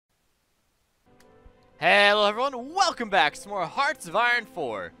Hello everyone, welcome back to some more Hearts of Iron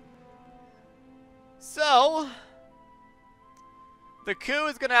 4. So, the coup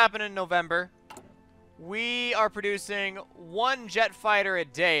is going to happen in November. We are producing one jet fighter a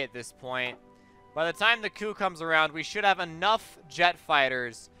day at this point. By the time the coup comes around, we should have enough jet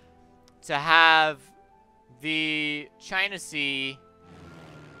fighters to have the China Sea,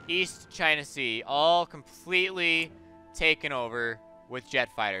 East China Sea, all completely taken over with jet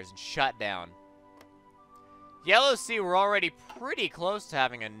fighters and shut down. Yellow Sea, we're already pretty close to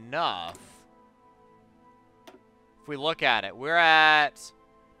having enough. If we look at it, we're at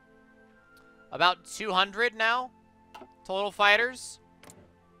about 200 now, total fighters.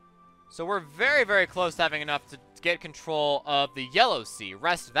 So we're very, very close to having enough to get control of the Yellow Sea,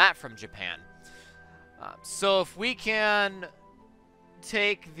 wrest that from Japan. So if we can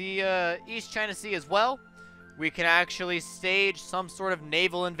take the East China Sea as well, we can actually stage some sort of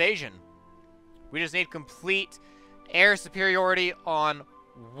naval invasion. We just need complete air superiority on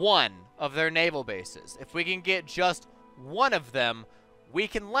one of their naval bases. If we can get just one of them, we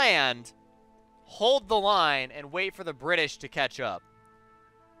can land, hold the line, and wait for the British to catch up.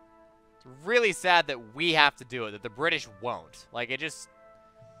 It's really sad that we have to do it, that the British won't. Like,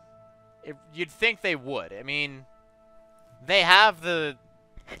 you'd think they would. I mean, they have the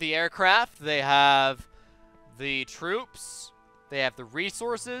aircraft, they have the troops, they have the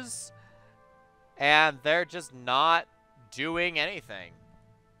resources, and they're just not doing anything.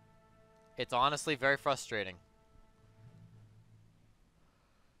 It's honestly very frustrating.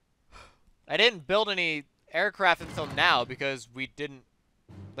 I didn't build any aircraft until now because we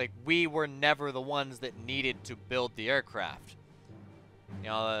were never the ones that needed to build the aircraft. You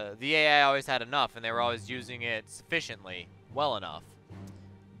know, the AI always had enough, and they were always using it sufficiently, well enough.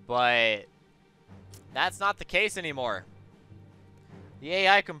 But that's not the case anymore. The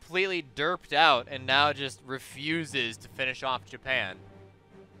AI completely derped out and now just refuses to finish off Japan.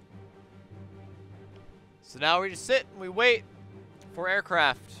 So now we just sit and we wait for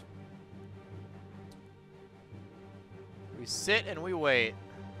aircraft. We sit and we wait.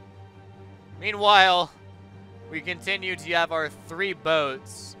 Meanwhile, we continue to have our 3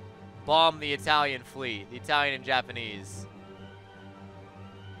 boats bomb the Italian fleet, the Italian and Japanese.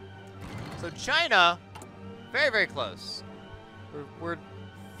 So China, very, very close. We're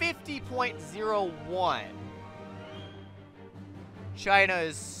 50.01. China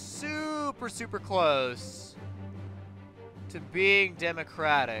is super, super close to being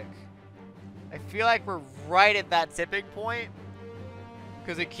democratic. I feel like we're right at that tipping point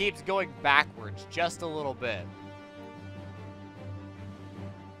because it keeps going backwards just a little bit.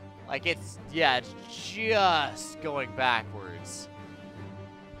 Like it's just going backwards.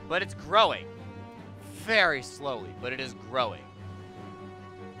 But it's growing. Very slowly, but it is growing.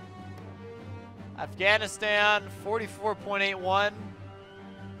 Afghanistan, 44.81.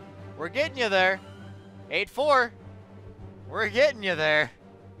 We're getting you there. 8-4. We're getting you there.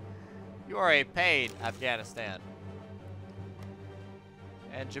 You are a pain, Afghanistan.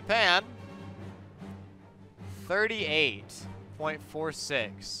 And Japan,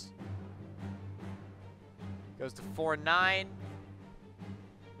 38.46. Goes to 4.9.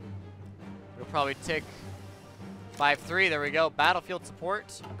 It'll probably tick 5.3. There we go. Battlefield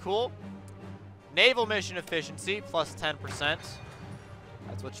support. Cool. Naval mission efficiency, plus 10%.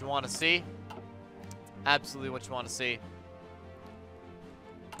 That's what you want to see. Absolutely what you want to see.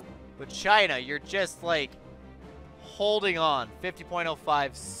 But China, you're just, like, holding on.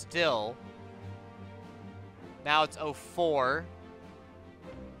 50.05 still. Now it's 04.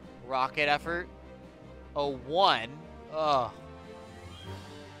 Rocket effort. 01. Ugh.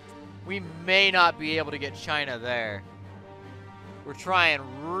 We may not be able to get China there. We're trying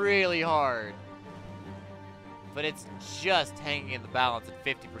really hard. But it's just hanging in the balance at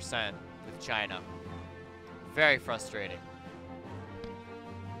 50% with China. Very frustrating.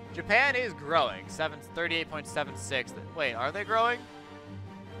 Japan is growing. 38.76. Wait, are they growing?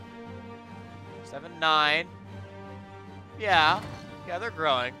 7.9. Yeah. Yeah, they're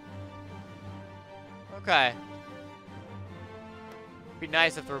growing. Okay. It'd be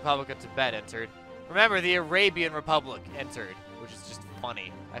nice if the Republic of Tibet entered. Remember, the Arabian Republic entered, which is just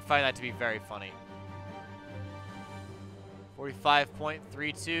funny. I find that to be very funny.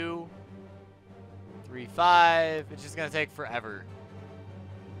 45.32. 3.5. It's just going to take forever.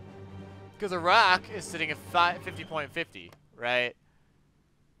 Because Iraq is sitting at 50.50, right?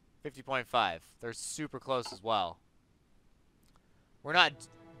 50.5. They're super close as well. We're not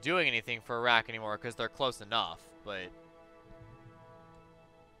doing anything for Iraq anymore because they're close enough, but...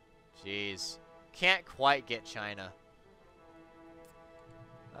 Jeez. Can't quite get China.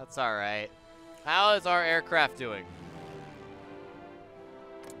 That's alright. How is our aircraft doing?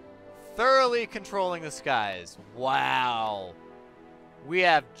 Thoroughly controlling the skies. Wow. We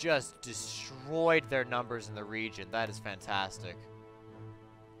have just destroyed their numbers in the region. That is fantastic.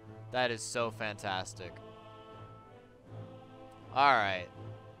 That is so fantastic. Alright.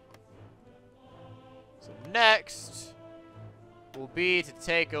 So next will be to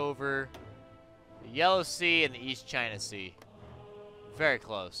take over the Yellow Sea and the East China Sea. Very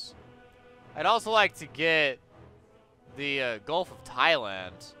close. I'd also like to get the Gulf of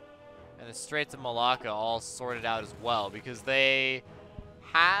Thailand and the Straits of Malacca all sorted out as well, because they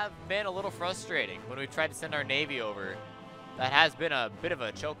have been a little frustrating when we tried to send our Navy over. That has been a bit of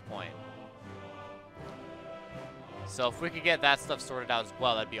a choke point. So if we could get that stuff sorted out as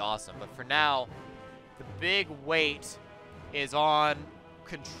well, that'd be awesome. But for now, the big weight is on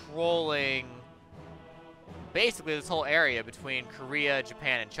controlling basically this whole area between Korea,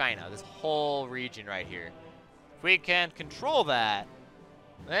 Japan, and China. This whole region right here. If we can control that,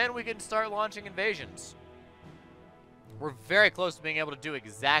 then we can start launching invasions. We're very close to being able to do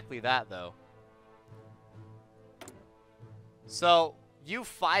exactly that, though. So,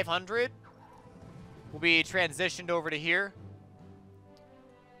 U-500 will be transitioned over to here.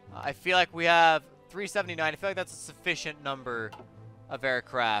 I feel like we have 379. I feel like that's a sufficient number of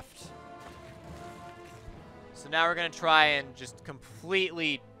aircraft. So now we're going to try and just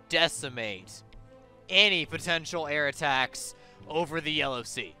completely decimate any potential air attacks over the Yellow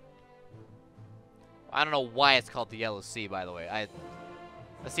Sea. I don't know why it's called the Yellow Sea, by the way.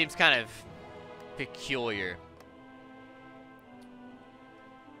 That seems kind of peculiar.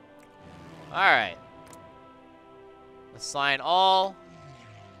 Alright. Assign all.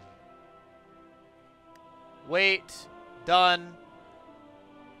 Wait. Done.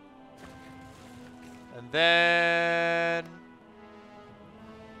 And then...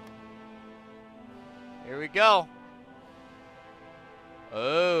 here we go.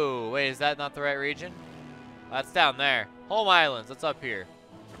 Oh, wait, is that not the right region? That's down there. Home Islands, that's up here.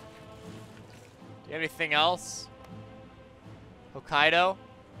 Do you have anything else? Hokkaido?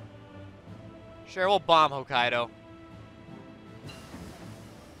 Sure, we'll bomb Hokkaido.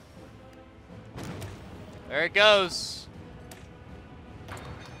 There it goes.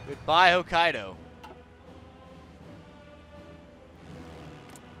 Goodbye, Hokkaido.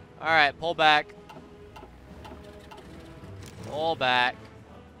 Alright, pull back. Pull back.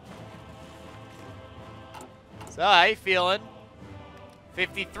 So, how you feeling?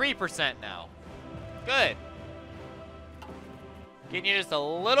 53% now. Good. Getting you just a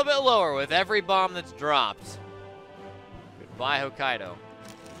little bit lower with every bomb that's dropped. Goodbye, Hokkaido.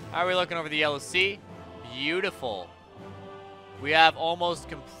 How are we looking over the Yellow Sea? Beautiful. We have almost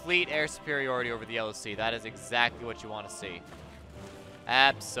complete air superiority over the Yellow Sea. That is exactly what you want to see.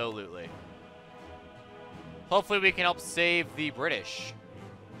 Absolutely. Hopefully we can help save the British,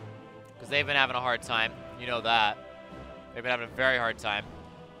 because they've been having a hard time. You know that. They've been having a very hard time.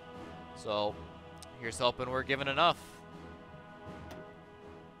 So, here's hoping we're giving enough.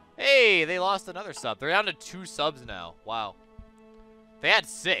 Hey, they lost another sub. They're down to 2 subs now. Wow. They had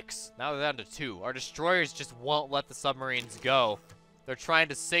 6. Now they're down to 2. Our destroyers just won't let the submarines go. They're trying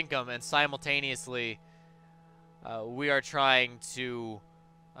to sink them, and simultaneously, we are trying to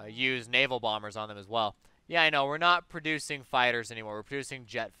use naval bombers on them as well. Yeah, I know. We're not producing fighters anymore. We're producing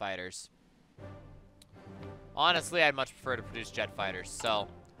jet fighters. Honestly, I'd much prefer to produce jet fighters. So,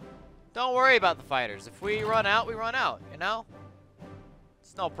 don't worry about the fighters. If we run out, we run out, you know?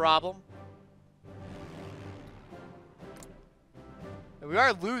 It's no problem. And we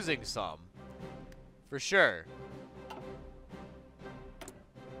are losing some. For sure.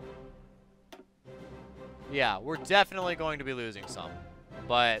 Yeah, we're definitely going to be losing some.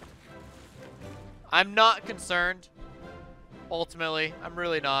 But I'm not concerned. Ultimately, I'm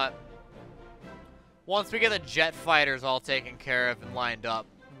really not. Once we get the jet fighters all taken care of and lined up,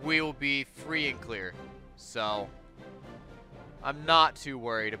 we will be free and clear. So, I'm not too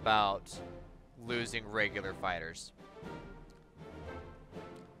worried about losing regular fighters.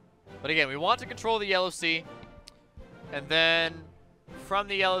 But again, we want to control the Yellow Sea. And then from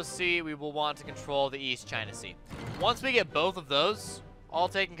the Yellow Sea, we will want to control the East China Sea. Once we get both of those all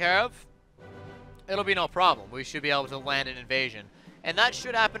taken care of, it'll be no problem. We should be able to land an invasion. And that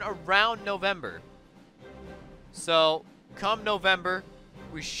should happen around November. So, come November,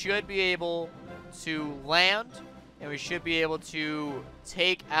 we should be able to land, and we should be able to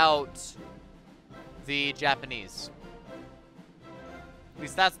take out the Japanese. At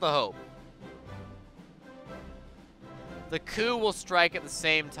least that's the hope. The coup will strike at the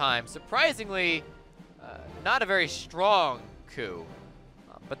same time. Surprisingly, not a very strong coup,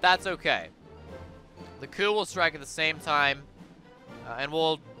 but that's okay. The coup will strike at the same time, and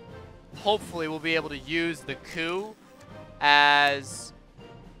hopefully we'll be able to use the coup as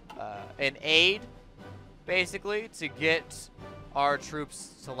an aid, basically, to get our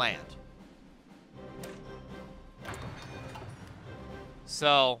troops to land.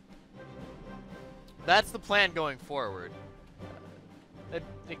 So, that's the plan going forward. It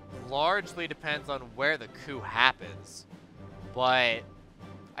largely depends on where the coup happens, but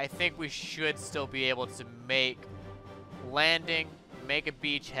I think we should still be able to make landing, make a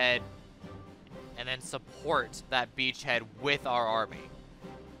beachhead, and then support that beachhead with our army.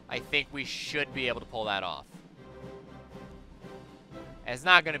 I think we should be able to pull that off. It's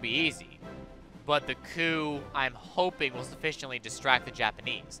not going to be easy, but the coup, I'm hoping, will sufficiently distract the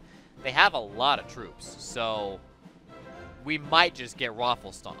Japanese. They have a lot of troops, so we might just get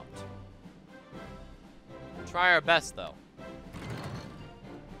raffle stomped. Try our best, though.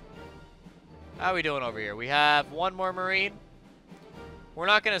 How are we doing over here? We have one more Marine. We're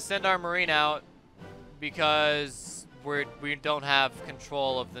not going to send our Marine out because we don't have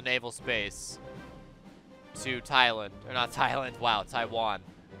control of the naval space to Thailand. Or not Thailand, wow, Taiwan.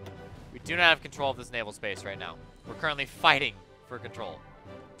 We do not have control of this naval space right now. We're currently fighting for control.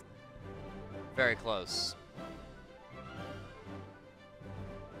 Very close.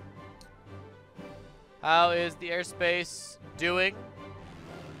 How is the airspace doing?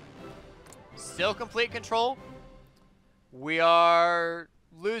 Still complete control. We are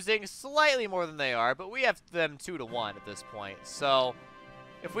losing slightly more than they are, but we have them 2-1 at this point. So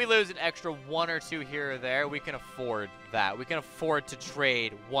if we lose an extra 1 or 2 here or there, we can afford that. We can afford to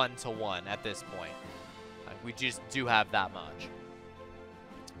trade 1-1 at this point. We just do have that much.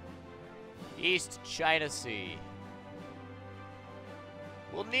 East China Sea.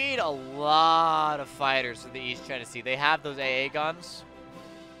 We'll need a lot of fighters for the East China Sea. They have those AA guns.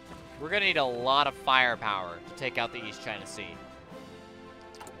 We're going to need a lot of firepower to take out the East China Sea.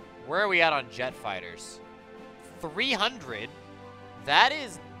 Where are we at on jet fighters? 300? That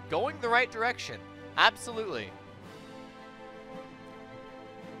is going the right direction. Absolutely.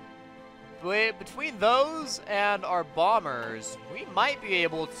 Between those and our bombers, we might be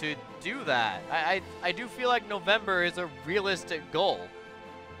able to do that. I do feel like November is a realistic goal.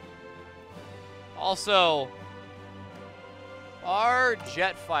 Also, our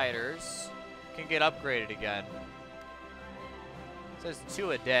jet fighters can get upgraded again. It says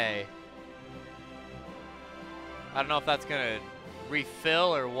 2 a day. I don't know if that's going to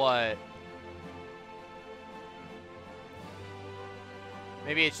refill or what.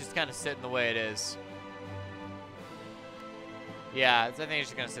 Maybe it's just kind of sitting the way it is. Yeah, I think it's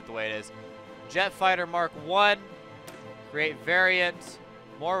just going to sit the way it is. Jet Fighter Mark 1. Great variant.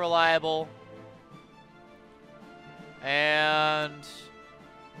 More reliable. And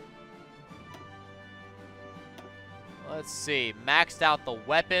let's see. Maxed out the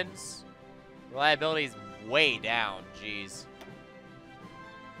weapons. Reliability is way down. Jeez.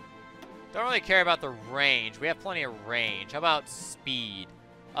 Don't really care about the range. We have plenty of range. How about speed?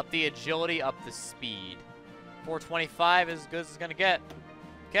 Up the agility, up the speed. 425 is as good as it's going to get.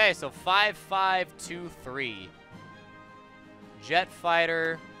 Okay, so 5523. Jet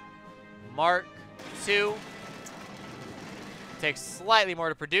Fighter Mark 2. Takes slightly more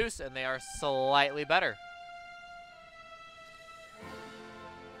to produce, and they are slightly better.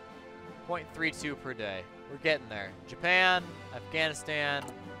 0.32 per day. We're getting there. Japan, Afghanistan,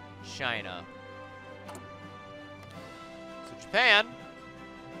 China. So Japan,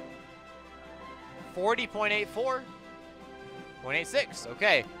 40.84, 0.86.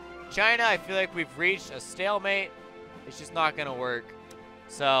 Okay. China, I feel like we've reached a stalemate. It's just not going to work.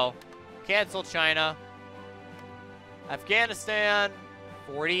 So, cancel China. Afghanistan,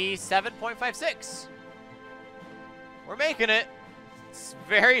 47.56. We're making it. It's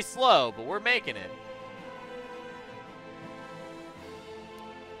very slow, but we're making it.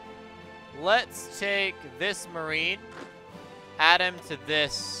 Let's take this Marine, add him to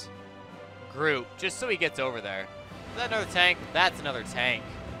this group, just so he gets over there. Is that another tank? That's another tank.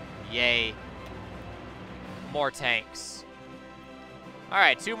 Yay. More tanks. All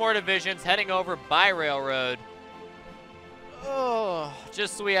right, 2 more divisions heading over by railroad. Oh,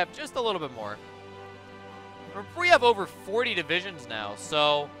 just so we have just a little bit more. We have over 40 divisions now,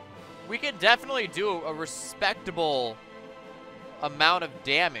 so we can definitely do a respectable amount of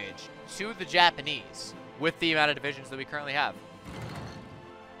damage to the Japanese with the amount of divisions that we currently have.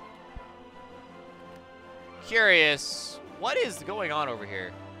 Curious, what is going on over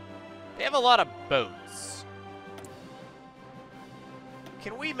here? They have a lot of boats.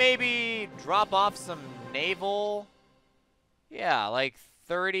 Can we maybe drop off some naval? Yeah, like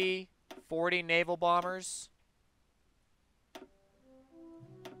 30, 40 naval bombers.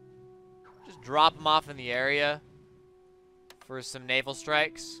 Just drop them off in the area for some naval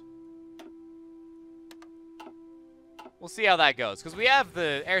strikes. We'll see how that goes, because we have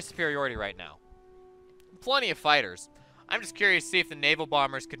the air superiority right now. Plenty of fighters. I'm just curious to see if the naval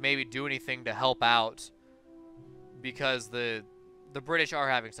bombers could maybe do anything to help out, because the British are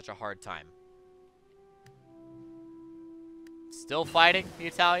having such a hard time. Still fighting the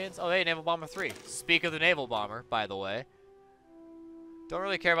Italians? Oh, hey, Naval Bomber 3. Speak of the naval bomber, by the way. Don't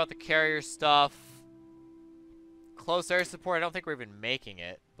really care about the carrier stuff. Close air support, I don't think we're even making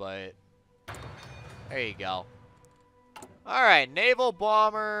it, but there you go. Alright, Naval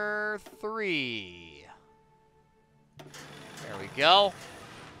Bomber 3. There we go.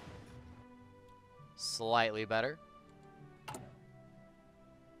 Slightly better.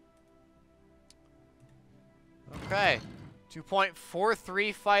 Okay.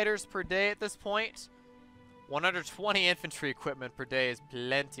 2.43 fighters per day at this point. 120 infantry equipment per day is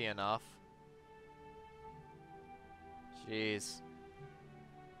plenty enough. Jeez.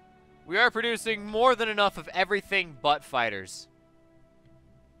 We are producing more than enough of everything but fighters.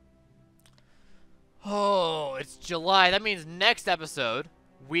 Oh, it's July. That means next episode,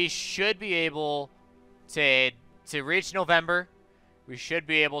 we should be able to reach November. We should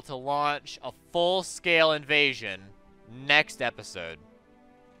be able to launch a full-scale invasion next episode.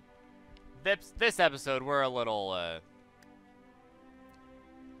 This episode, we're a little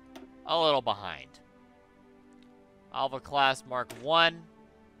behind. Alpha class Mark 1.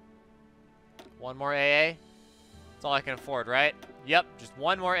 One more AA. That's all I can afford, right? Yep, just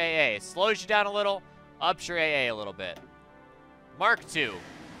one more AA. Slows you down a little, ups your AA a little bit. Mark 2.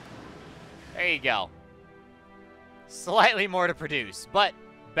 There you go. Slightly more to produce, but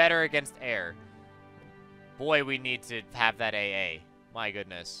better against air. Boy, we need to have that AA. My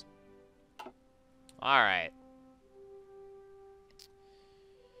goodness. Alright.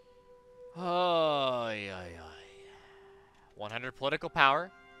 Oh, yeah. 100 political power.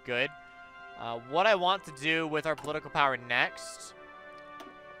 Good. What I want to do with our political power next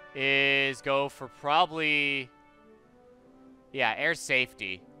is go for probably, yeah, air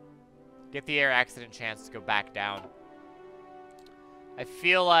safety. Get the air accident chance to go back down. I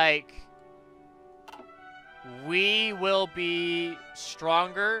feel like we will be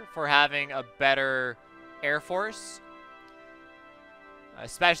stronger for having a better air force,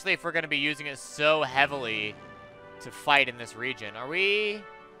 especially if we're going to be using it so heavily to fight in this region. Are we?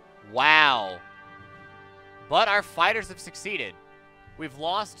 Wow. But our fighters have succeeded. We've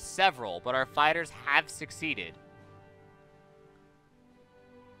lost several, but our fighters have succeeded.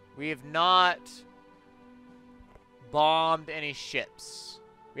 We have not bombed any ships.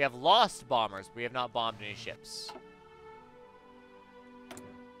 We have lost bombers, but we have not bombed any ships.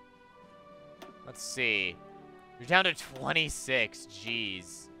 Let's see. You're down to 26.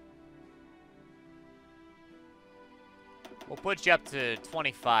 Jeez. We'll put you up to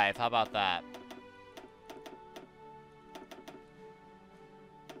 25. How about that?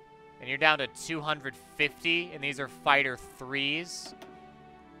 And you're down to 250, and these are fighter 3s.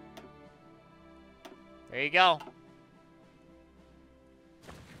 There you go.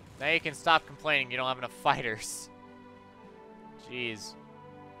 Now you can stop complaining you don't have enough fighters. Jeez.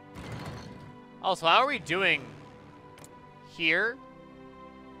 Also, how are we doing here?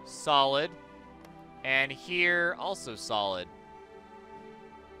 Solid. And here, also solid.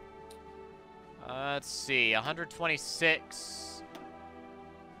 Let's see, 126.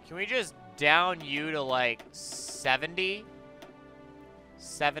 Can we just down you to like 70?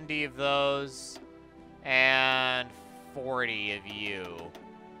 70 of those. And 40 of you.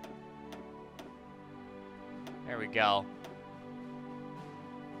 There we go.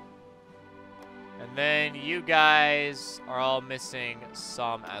 And then you guys are all missing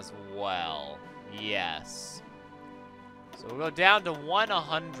some as well. Yes. So we'll go down to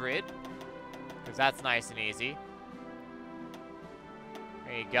 100. Because that's nice and easy.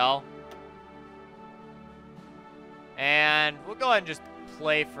 There you go. And we'll go ahead and just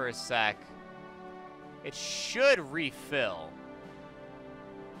play for a sec. It should refill.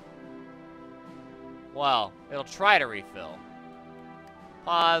 Well, it'll try to refill.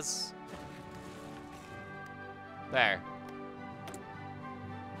 Pause. There.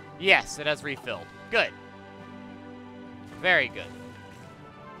 Yes, it has refilled. Good. Very good.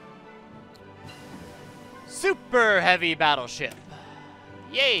 Super heavy battleship.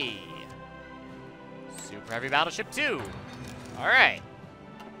 Yay. Super heavy battleship 2. Alright.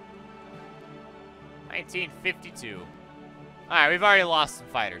 1952. Alright, we've already lost some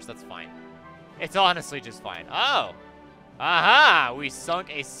fighters. That's fine. It's honestly just fine. Oh. Aha! We sunk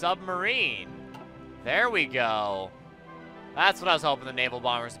a submarine. There we go. That's what I was hoping the naval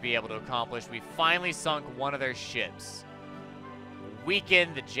bombers would be able to accomplish. We finally sunk one of their ships.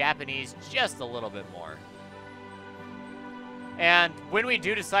 Weakened the Japanese just a little bit more. And when we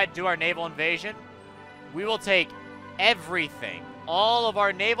do decide to do our naval invasion, we will take everything. All of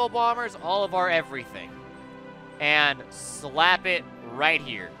our naval bombers, all of our everything. And slap it right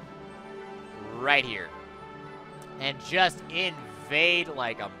here. Right here. And just invade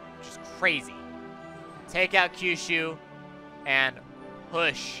like just crazy. Take out Kyushu and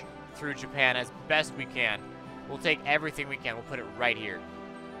push through Japan as best we can. We'll take everything we can. We'll put it right here.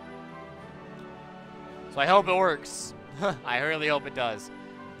 So I hope it works. I really hope it does.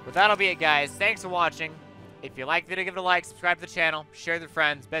 But that'll be it, guys. Thanks for watching. If you liked the video, give it a like, subscribe to the channel, share with your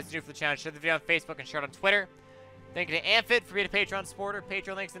friends. Best to do for the channel, share the video on Facebook and share it on Twitter. Thank you to Amphit for being a Patreon supporter.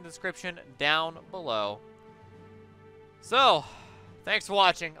 Patreon links in the description down below. So, thanks for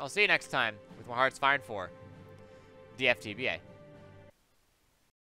watching. I'll see you next time with more Hearts Firing for the FTBA.